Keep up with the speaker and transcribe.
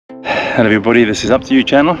Hello everybody, this is Up To You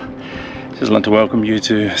channel. Just like to welcome you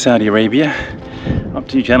to Saudi Arabia. Up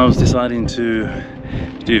To You channel is deciding to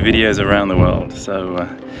do videos around the world. So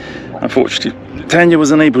unfortunately Tanya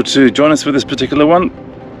was unable to join us for this particular one,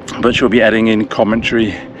 but she'll be adding in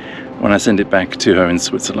commentary when I send it back to her in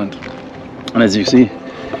Switzerland. And as you see,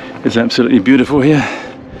 it's absolutely beautiful here.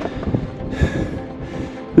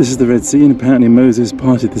 This is the Red Sea, and apparently Moses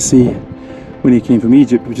parted the sea when he came from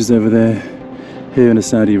Egypt, which is over there, here in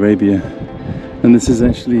Saudi Arabia. And this is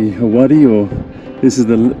actually a wadi, or this is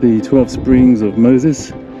the 12 springs of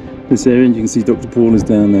Moses, this area, and you can see Dr. Paul is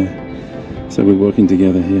down there. So we're working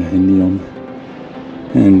together here in NEOM,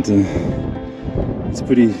 and it's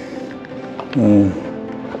pretty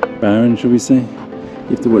barren, shall we say.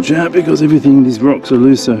 You have to watch out because everything, these rocks are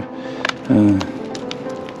loose, so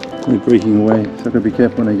they're breaking away, so I've got to be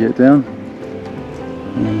careful when I get down.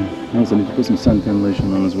 I also need to put some suntan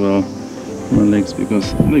lotion on as well on my legs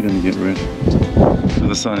because they're going to get red. So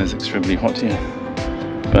the sun is extremely hot here,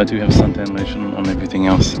 but I do have suntan lotion on everything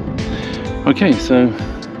else. Okay, so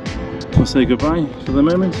I'll say goodbye for the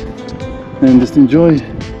moment and just enjoy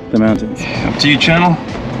the mountains. Up To You channel.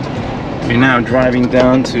 We're now driving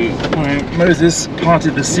down to where Moses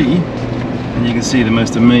parted the sea, and you can see the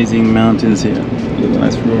most amazing mountains here. Look at the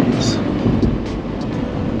nice rocks.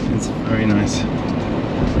 It's very nice,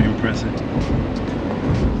 very impressive.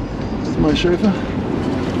 This is my chauffeur,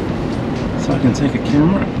 so I can take a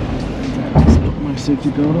camera. Let's put my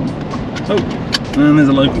safety belt on. Oh, and there's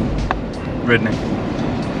a local redneck.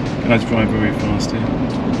 Guys drive very fast here.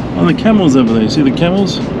 Oh, the camels over there. You see the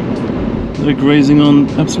camels? They're grazing on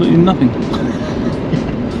absolutely nothing.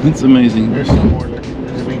 It's amazing. There's some more like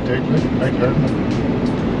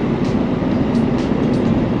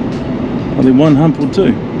Are they one hump or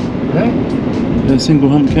two? Yeah. They're single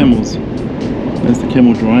hump camels. There's the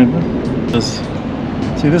camel driver.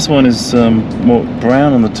 See, this one is more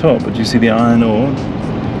brown on the top, but you see the iron ore.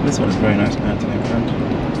 This one is very nice mountain in front.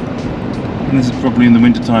 And this is probably in the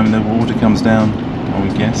winter time and the water comes down, I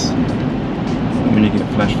would guess. And when you get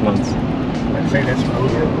flash floods. I'd say that's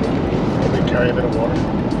over. They carry a bit of water.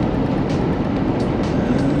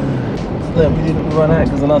 No, we didn't run out,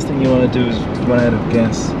 because the last thing you want to do is run out of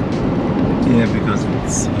gas. Yeah, because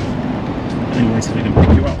it's anyway, so we can pick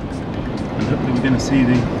you up, and hopefully we're going to see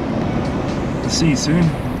the sea soon.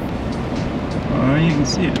 Oh, you can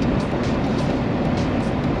see it.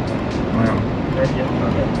 Wow.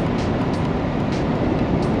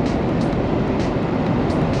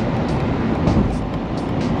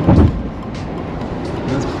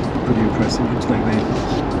 That's pretty impressive. Looks like they're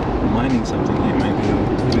mining something here, maybe.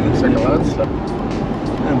 It's like a lot of stuff.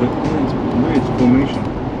 Yeah, but it's weird formation.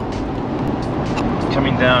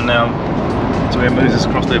 Coming down now to where Moses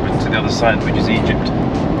crossed over to the other side, which is Egypt.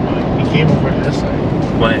 He came over to this side.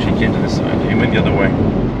 Well, actually, he came to this side. He went the other way.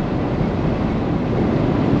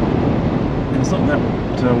 And it's not that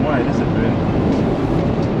wide, is it, really?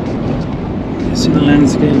 You see the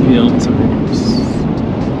landscape here, lots of rocks as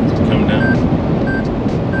we come down.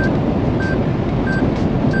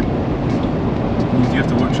 You have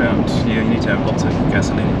to watch out. You need to have lots of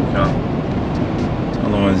gasoline in your car.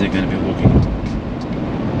 Otherwise, you're going to be walking.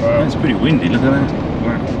 Wow. It's pretty windy, look at that.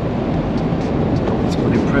 Wow. It's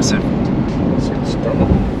quite impressive.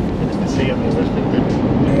 Yeah.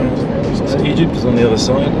 So Egypt is on the other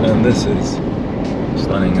side, and this is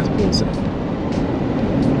stunning, as Paul said.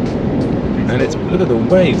 And it's, look at the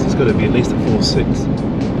waves, it's got to be at least a 4.6.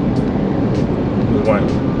 With white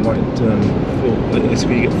so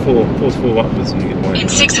you get 4 upwards and you get white. In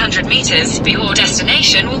 600 meters, your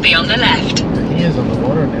destination will be on the left. He is on the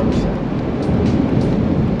water on the other side.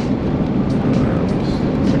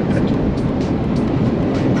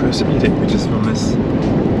 Impressive. You take pictures from this.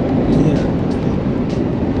 Yeah.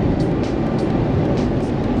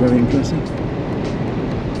 Very impressive.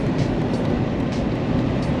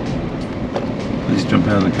 Please jump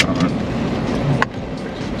out of the car. Right?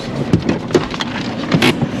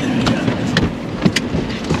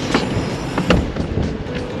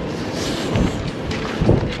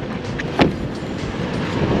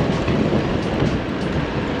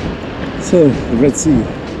 So, the Red Sea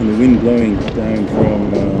and the wind blowing down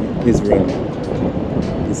from Israel.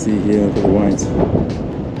 You see here for the white.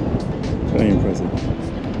 Very impressive.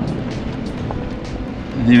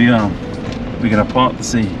 And here we are. We're going to part the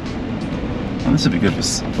sea. And this would be good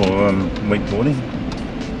for wakeboarding.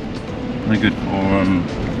 They're good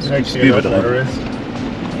for scuba diving.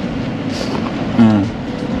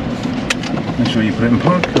 Make sure you put it in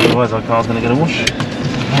park, otherwise our car's going to get a wash.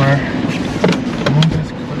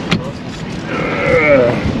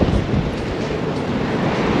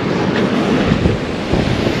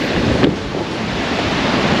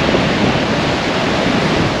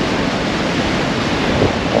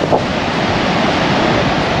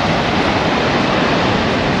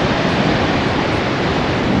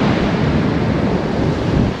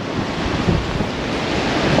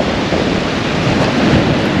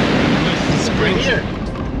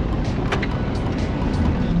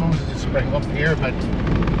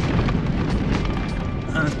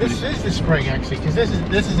 this is the spring actually, because this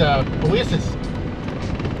is a oasis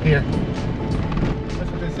here.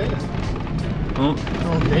 That's what this is. Oh, It's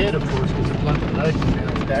all dead, of course, because they're planting out and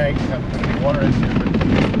it's dying and haven't put any water into it.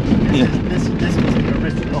 But yeah. this was the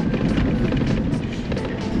original.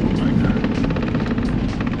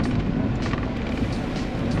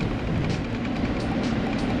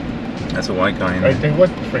 That's a white guy in Right, there. then what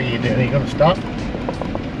for you doing? Are you going to stop? He's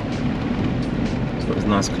got his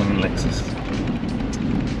nice clean Lexus.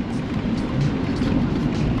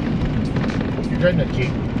 You're driving a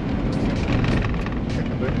Jeep. Take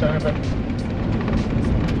the boot down a bit.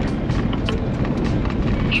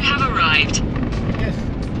 You have arrived. Yes,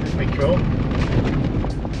 this will be cool.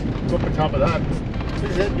 Go up on top of that.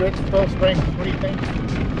 This is it, you're at the 12 Springs. What do you think?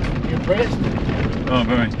 You impressed? Oh,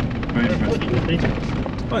 very impressed. What do you think?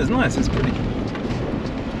 Oh, it's nice, it's pretty.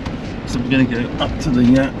 So we're going to go up to the,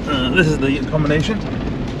 this is the accommodation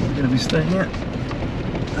we're going to be staying at.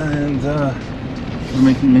 And we're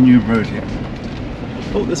making a new road here.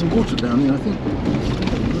 Oh, there's some water down here, I think. I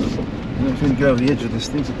don't know if we can go over the edge of this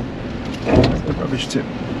thing. It's a rubbish tip.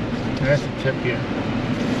 That's a tip here.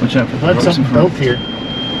 Watch out for the I've had rocks in something front. built here.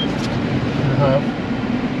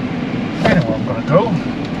 I know where I'm going to go.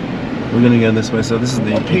 We're going to go this way, so this is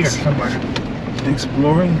the Up here somewhere.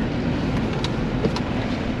 exploring.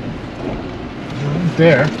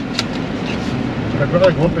 There. But I'd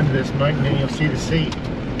rather go up into this mountain and you'll see the sea.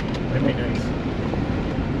 That'd be nice.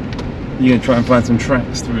 You're going to try and find some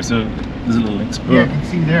tracks through, so there's a little Yeah, explore. you can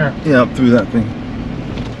see there. Yeah, up through that thing.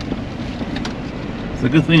 It's a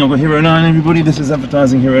good thing I've got Hero 9, everybody. This is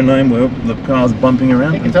advertising Hero 9 where the car's bumping I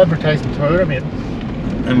around. think it's advertising Toyota, mate.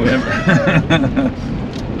 And whatever.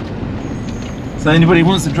 So anybody who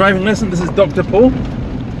wants a driving lesson, this is Dr. Paul.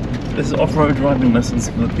 This is off-road driving lessons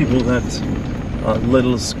for the people that are a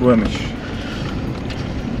little squirmish.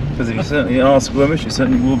 Because if you certainly are squirmish, you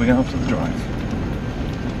certainly will be after the drive.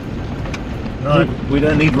 No, We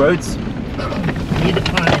don't need roads. we need to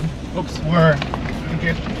find Oops. where we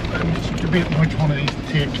get to be which one of these to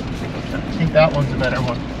take. I think that one's a better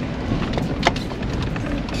one.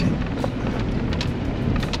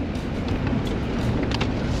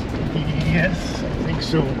 Yes, I think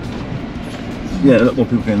so. Yeah, a lot more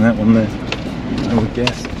people getting that one there, I would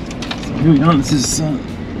guess. So here we are. This is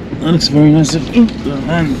that looks very nice. So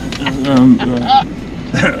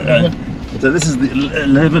this is the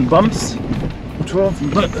 11 bumps, or 12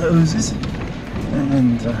 hoses,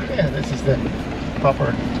 and Yeah, this is the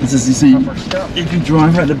proper this is, you see, stuff. if you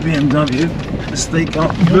drive out a BMW, the stake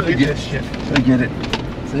up, Look at this shit. I get it.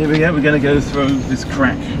 So here we go. We're going to go through this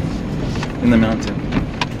crack in the mountain.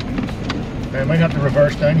 I might have to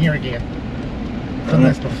reverse down here again. I've done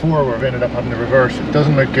this before where I've ended up having to reverse. It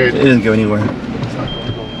doesn't look good. It didn't go anywhere. It's not going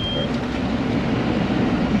to go.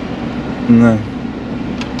 No.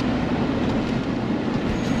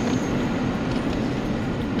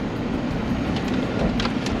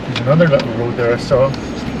 There's another little road there I saw.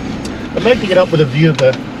 I'd like to get up with a view of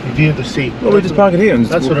the sea. Well, we just park it here. And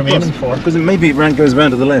That's what I'm aiming for. Because maybe it goes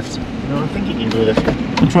around to the left. No, I think you can do this.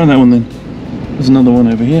 We'll try that one then. There's another one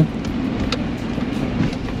over here.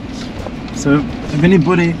 So, if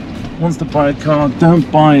anybody wants to buy a car, don't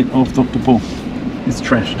buy it off Dr. Paul. It's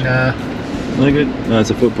trashed. Nah, Look at no, it's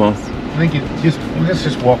a footpath. I think let's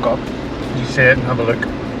just walk up, as you said, and have a look.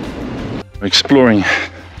 We're exploring.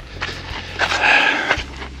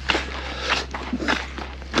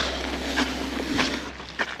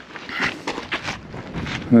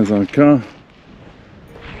 There's our car.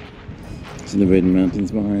 See the Red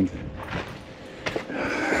Mountains behind.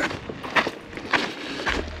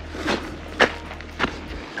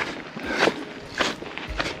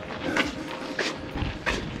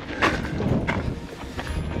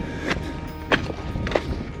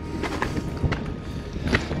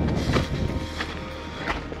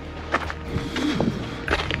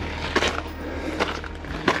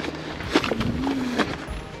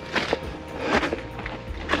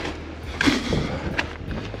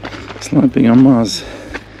 It's like being on Mars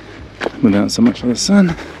without so much of the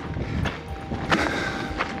sun.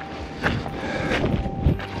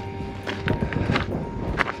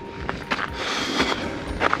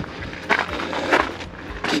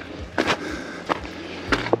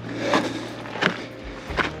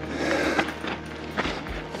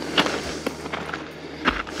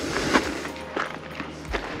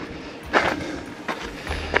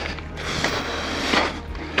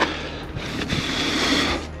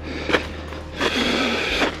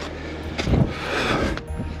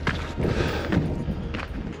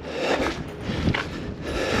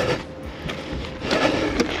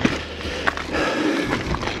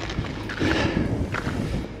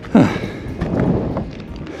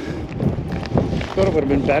 it would have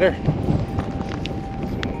been better.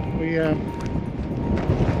 We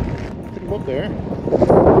could go up there.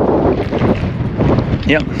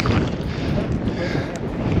 Yep.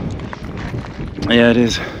 Yeah, it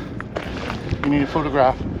is. We need a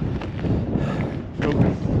photograph. In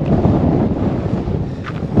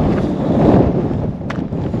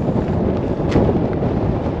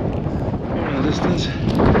the distance.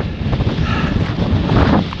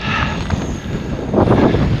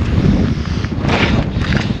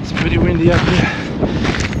 It's pretty windy up here.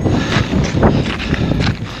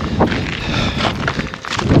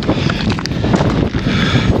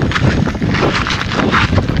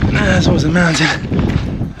 There's always a mountain,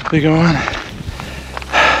 a bigger one.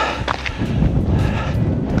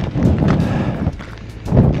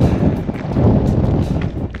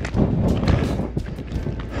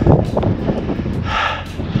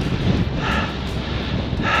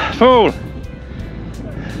 Paul,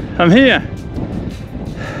 I'm here.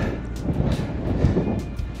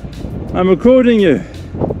 I'm recording you.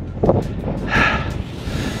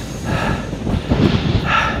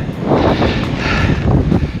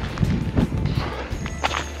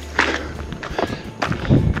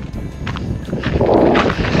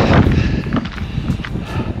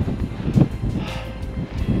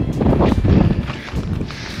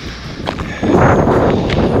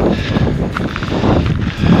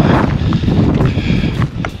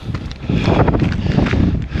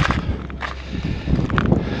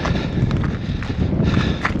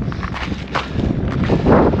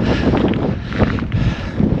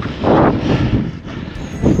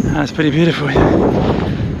 That's pretty beautiful. You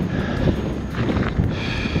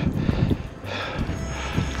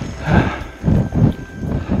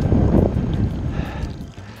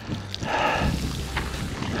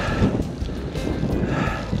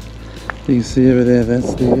can see over there,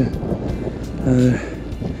 that's the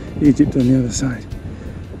Egypt on the other side.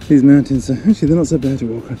 These mountains, actually they're not so bad to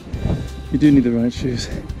walk on. You do need the right shoes.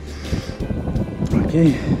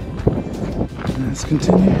 Okay, let's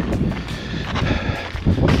continue.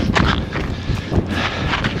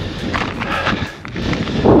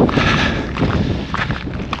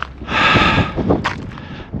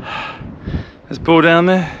 There's Paul down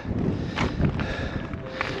there.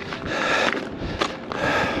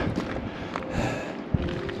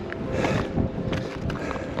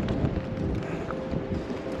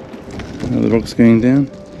 The rock's going down.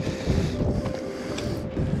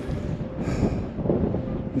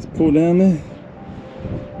 There's Paul down there.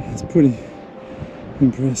 It's pretty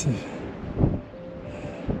impressive.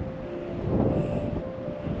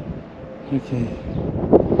 Okay.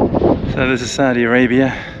 So this is Saudi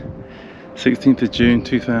Arabia, 16th of June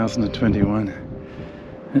 2021,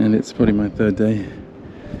 and it's probably my third day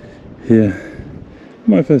here.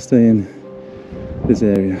 My first day in this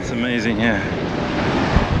area. It's amazing here.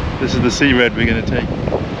 This is the sea road we're going to take.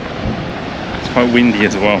 It's quite windy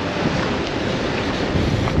as well.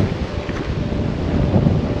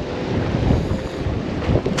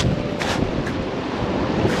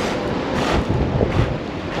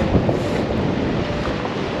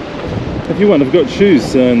 If you want, I've got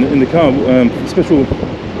shoes in the car, special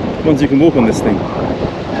ones you can walk on this thing.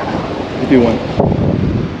 If you want.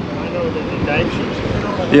 I know the dive shoes.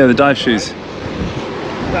 Yeah, the dive shoes.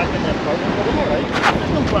 Back in that part, but I'm alright.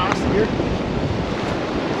 There's no grass here.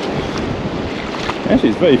 Actually,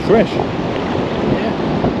 it's very fresh. Yeah.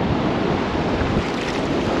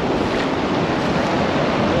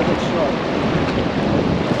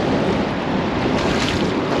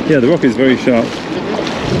 Yeah, the rock is very sharp. You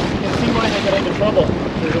can see why they got into trouble.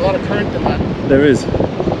 There's a lot of current in that. There is. You know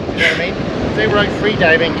what I mean? If they were out free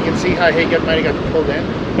diving, you can see how he might have got pulled in.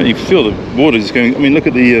 And you can feel the water just going. I mean, look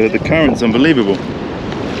at the current's unbelievable.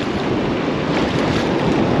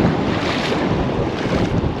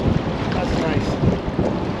 That's nice.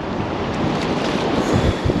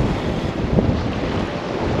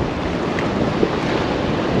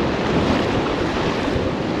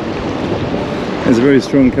 There's a very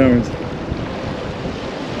strong current.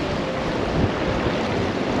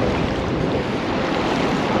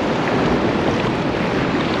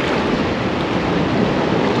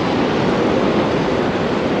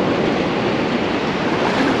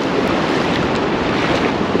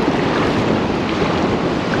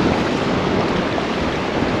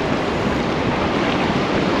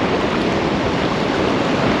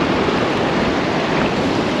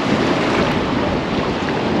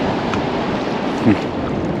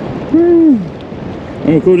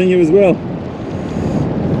 I'm recording you as well.